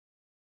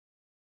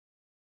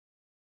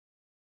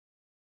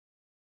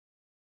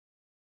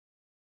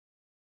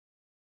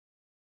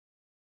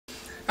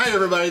Hey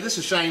everybody, this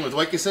is Shane with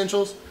Wake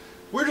Essentials.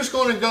 We're just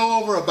going to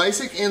go over a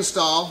basic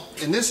install.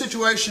 In this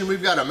situation,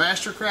 we've got a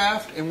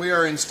Mastercraft and we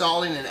are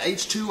installing an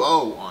H20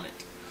 on it.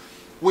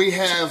 We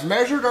have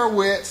measured our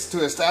widths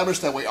to establish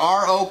that we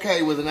are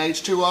okay with an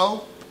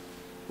H20.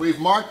 We've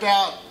marked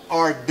out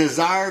our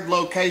desired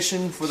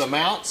location for the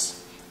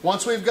mounts.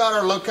 Once we've got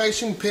our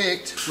location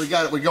picked, we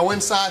go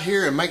inside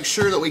here and make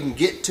sure that we can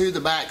get to the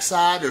back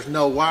side. There's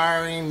no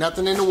wiring,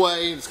 nothing in the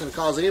way that's going to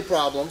cause any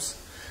problems.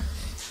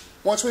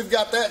 Once we've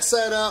got that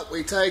set up,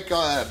 we take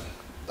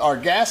our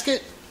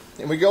gasket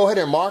and we go ahead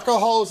and mark our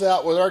holes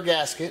out with our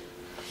gasket.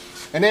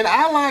 And then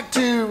I like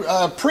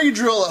to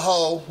pre-drill a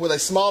hole with a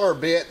smaller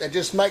bit that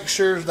just makes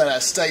sure that I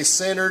stay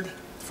centered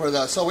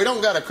so we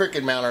don't got a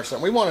crooked mount or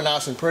something. We want a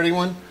nice and pretty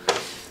one.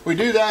 We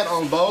do that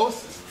on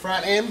both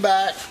front and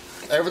back.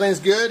 Everything's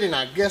good, and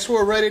I guess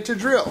we're ready to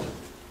drill.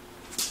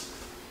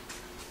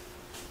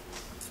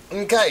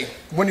 Okay,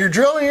 when you're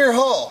drilling your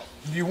hole,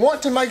 you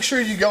want to make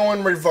sure you go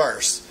in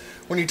reverse.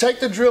 When you take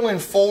the drilling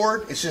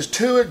forward, it's just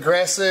too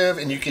aggressive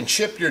and you can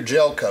chip your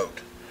gel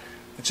coat.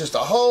 It's just a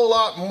whole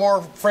lot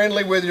more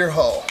friendly with your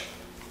hole.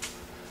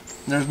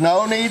 There's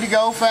no need to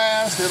go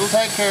fast. It'll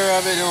take care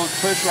of it. It'll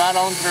push right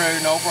on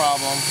through, no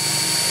problem.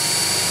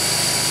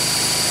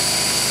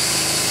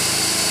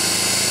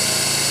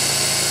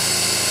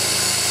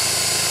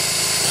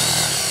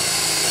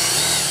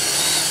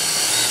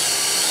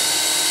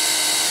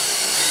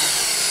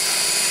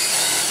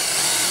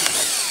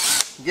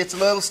 It gets a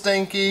little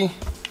stinky.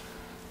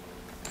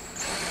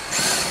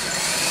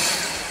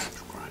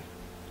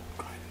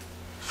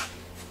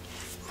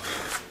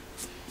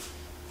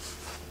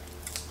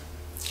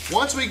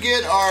 Once we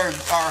get our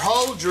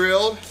hole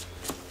drilled,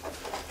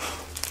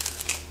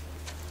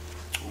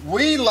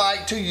 we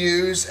like to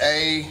use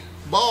a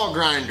ball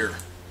grinder.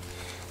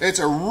 It's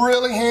a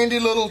really handy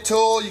little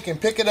tool. You can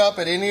pick it up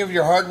at any of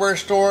your hardware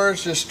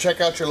stores. Just check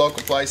out your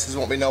local places,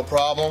 won't be no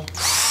problem.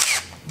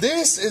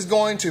 This is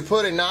going to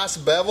put a nice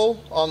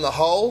bevel on the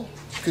hole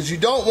because you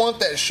don't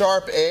want that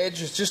sharp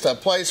edge. It's just a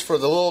place for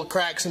the little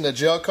cracks in the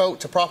gel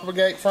coat to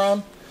propagate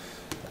from.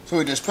 So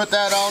we just put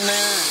that on there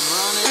and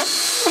run it.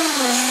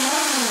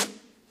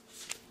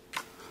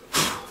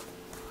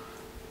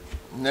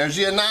 And there's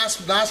you a nice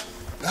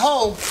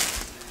hole.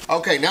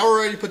 Okay, now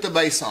we're ready to put the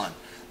base on.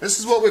 This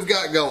is what we've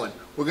got going.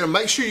 We're going to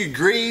make sure you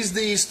grease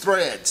these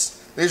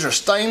threads. These are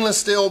stainless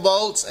steel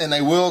bolts and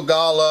they will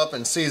gall up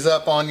and seize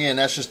up on you, and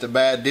that's just a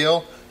bad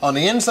deal. On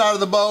the inside of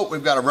the bolt,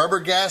 we've got a rubber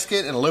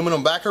gasket and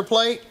aluminum backer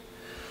plate.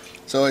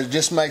 So it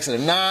just makes it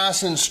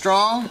nice and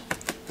strong.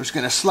 We're just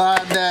going to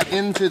slide that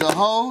into the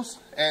holes,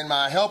 and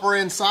my helper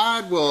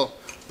inside will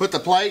put the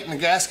plate and the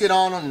gasket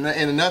on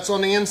and the nuts on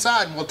the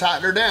inside, and we'll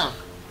tighten her down.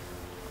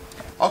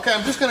 Okay,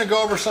 I'm just going to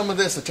go over some of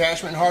this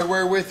attachment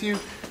hardware with you.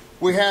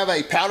 We have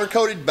a powder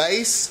coated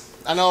base.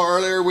 I know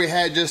earlier we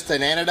had just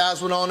an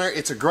anodized one on there.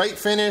 It's a great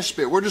finish,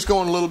 but we're just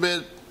going a little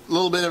bit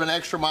of an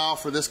extra mile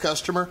for this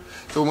customer.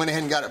 So we went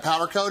ahead and got it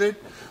powder coated.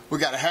 We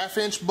got a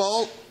 1/2-inch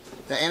bolt,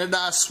 the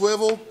anodized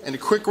swivel, and a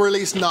quick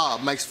release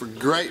knob. Makes for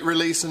great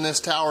releasing this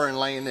tower and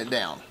laying it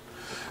down.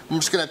 I'm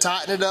just going to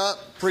tighten it up,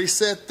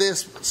 preset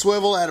this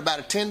swivel at about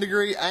a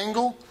 10-degree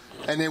angle,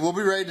 and then we'll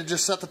be ready to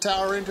just set the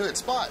tower into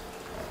its spot.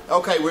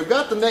 Okay, we've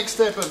got the next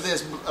step of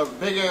this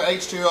Big Air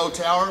H20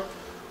 tower.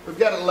 We've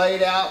got it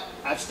laid out.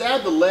 I've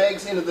stabbed the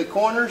legs into the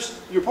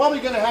corners. You're probably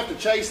going to have to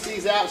chase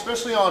these out,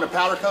 especially on a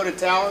powder coated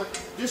tower,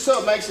 just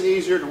so it makes it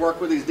easier to work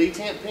with these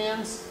detent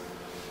pins.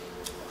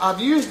 I've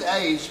used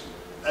a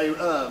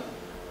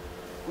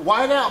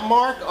whiteout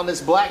mark on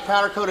this black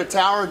powder coated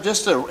tower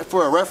just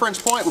for a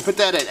reference point. We put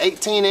that at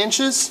 18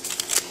 inches.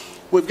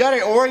 We've got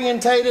it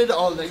orientated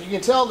on you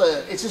can tell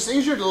it's just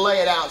easier to lay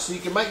it out so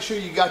you can make sure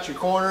you got your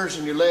corners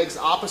and your legs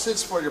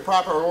opposites for your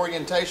proper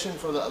orientation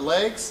for the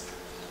legs.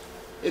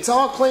 It's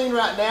all clean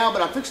right now,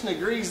 but I'm fixing to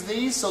grease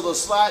these so they'll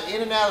slide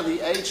in and out of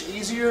the H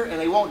easier and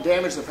they won't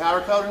damage the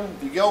powder coating.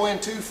 If you go in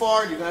too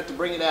far, you're going to have to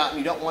bring it out and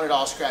you don't want it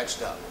all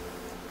scratched up.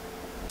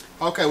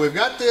 Okay, we've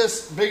got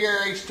this Big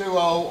Air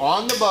H20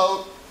 on the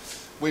boat.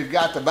 We've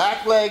got the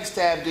back legs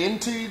tabbed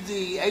into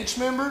the H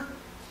member.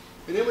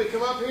 And then we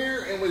come up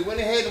here and we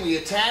went ahead and we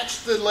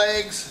attached the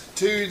legs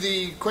to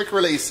the quick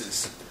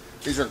releases.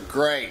 These are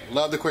great.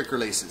 Love the quick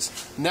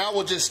releases. Now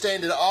we'll just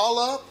stand it all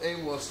up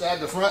and we'll stab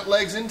the front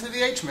legs into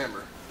the H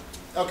member.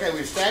 Okay,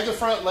 we've stabbed the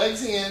front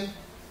legs in,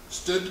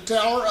 stood the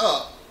tower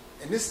up,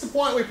 and this is the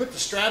point we put the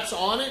straps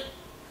on it.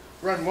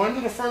 Run one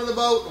to the front of the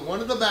boat and one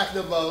to the back of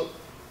the boat.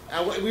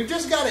 And we've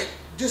just got it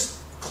just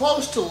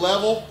close to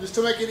level, just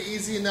to make it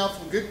easy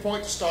enough, a good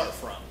point to start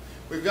from.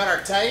 We've got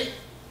our tape.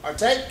 Our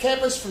tape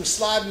kept us from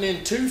sliding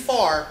in too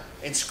far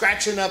and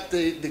scratching up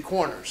the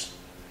corners.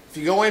 If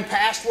you go in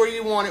past where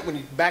you want it, when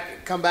you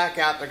come back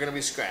out, they're going to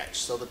be scratched.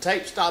 So the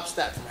tape stops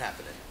that from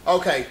happening.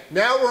 Okay,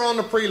 now we're on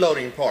the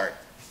preloading part.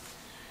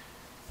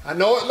 I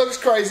know it looks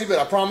crazy, but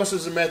I promise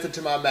there's a method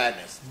to my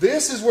madness.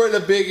 This is where the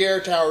Big Air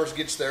towers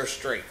gets their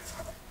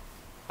strength.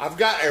 I've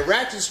got a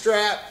ratchet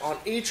strap on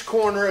each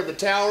corner of the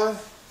tower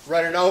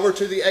running over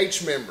to the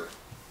H member.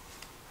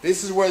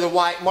 This is where the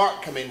white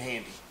mark come in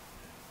handy.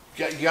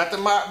 You got the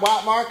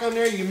white mark on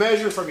there. You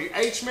measure from your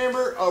H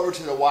member over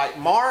to the white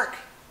mark.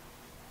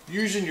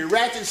 Using your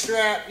ratchet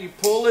strap, you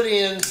pull it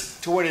in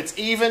to where it's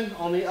even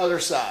on the other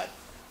side.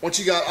 Once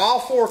you got all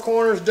 4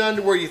 corners done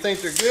to where you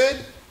think they're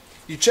good,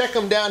 you check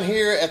them down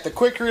here at the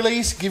quick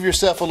release, give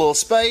yourself a little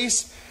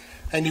space,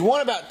 and you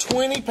want about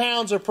 20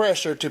 pounds of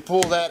pressure to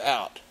pull that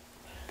out.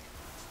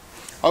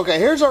 Okay,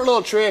 here's our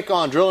little trick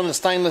on drilling the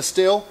stainless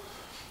steel.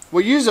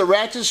 We use a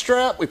ratchet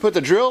strap, we put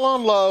the drill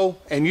on low,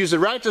 and use the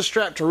ratchet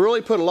strap to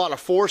really put a lot of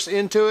force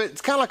into it.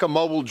 It's kind of like a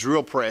mobile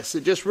drill press.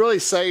 It just really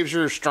saves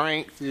your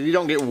strength. You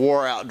don't get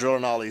wore out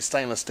drilling all these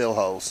stainless steel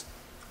holes.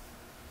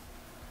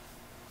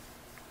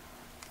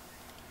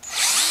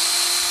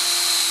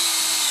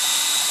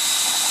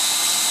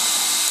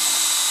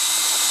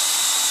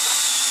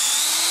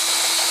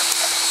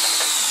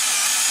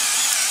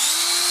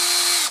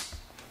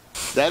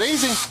 That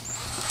easy.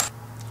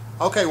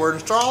 Okay, we're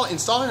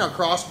installing our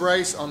cross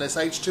brace on this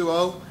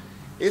H20.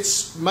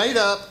 It's made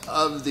up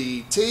of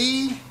the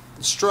T,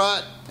 the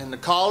strut, and the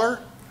collar.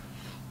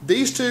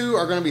 These 2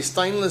 are going to be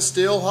stainless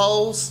steel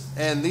holes,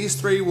 and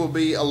these 3 will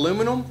be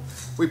aluminum.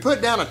 We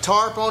put down a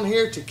tarp on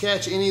here to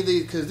catch any of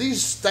these, because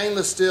these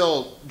stainless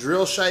steel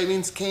drill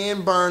shavings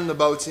can burn the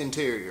boat's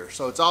interior,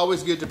 so it's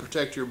always good to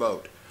protect your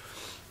boat.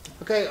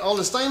 Okay, on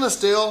the stainless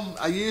steel,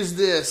 I use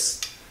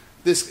this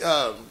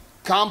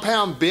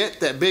compound bit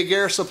that Big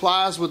Air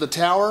supplies with the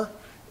tower.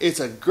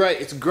 It's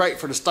great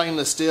for the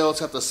stainless steel.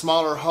 It's got the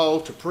smaller hole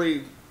to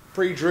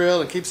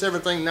pre-drill and keeps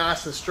everything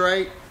nice and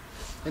straight.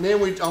 And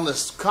then on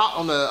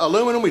the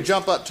aluminum, we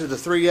jump up to the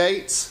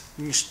 3/8.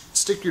 You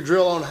stick your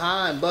drill on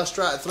high and bust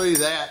right through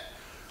that.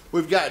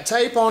 We've got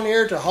tape on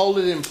here to hold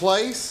it in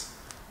place.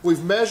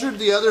 We've measured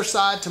the other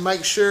side to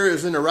make sure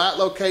it's in the right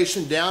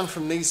location down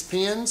from these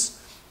pins.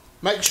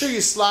 Make sure you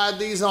slide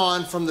these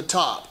on from the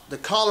top. The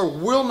collar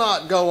will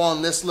not go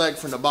on this leg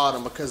from the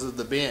bottom because of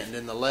the bend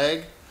in the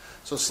leg.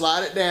 So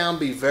slide it down.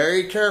 Be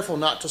very careful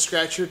not to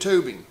scratch your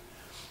tubing.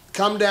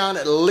 Come down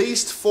at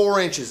least 4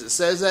 inches. It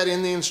says that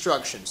in the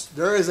instructions.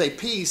 There is a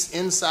piece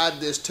inside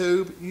this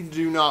tube. You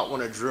do not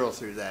want to drill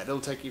through that. It'll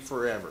take you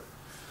forever.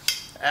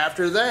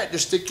 After that,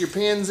 just stick your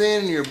pins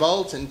in and your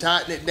bolts and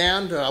tighten it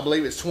down to, I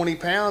believe it's 20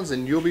 pounds,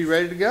 and you'll be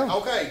ready to go.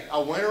 Okay, I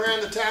went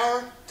around the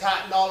tower,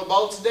 tightened all the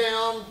bolts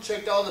down,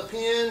 checked all the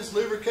pins,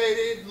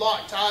 lubricated,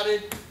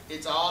 Loctited.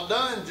 It's all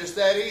done, just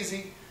that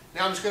easy.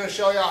 Now I'm just going to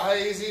show y'all how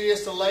easy it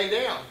is to lay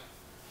down.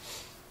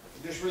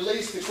 Just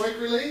release the quick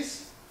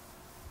release.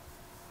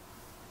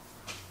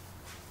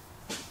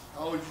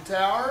 Hold your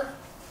tower.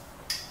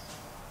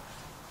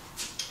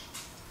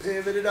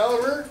 Pivot it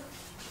over.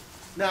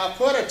 Now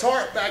put a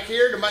tarp back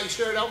here to make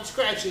sure it don't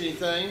scratch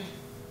anything.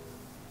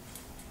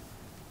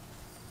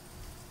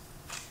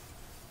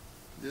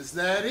 Just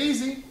that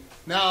easy.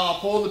 Now I'll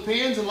pull the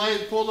pins and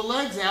pull the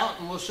legs out,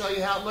 and we'll show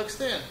you how it looks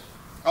then.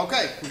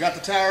 Okay, we got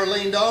the tower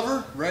leaned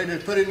over, ready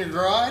to put it in your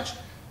garage.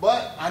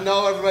 But I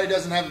know everybody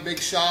doesn't have a big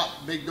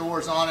shop, big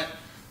doors on it.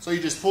 So you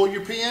just pull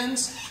your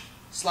pins,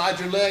 slide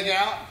your leg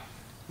out.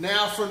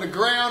 Now from the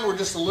ground, we're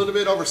just a little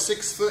bit over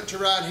 6 foot to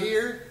right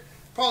here.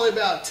 Probably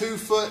about 2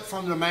 foot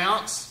from the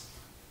mounts.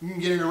 You can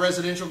get in a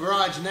residential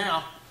garage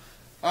now.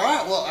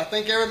 Alright, well I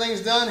think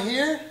everything's done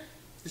here.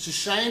 This is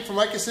Shane from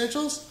Lake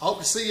Essentials. Hope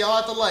to see y'all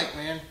at the lake,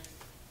 man.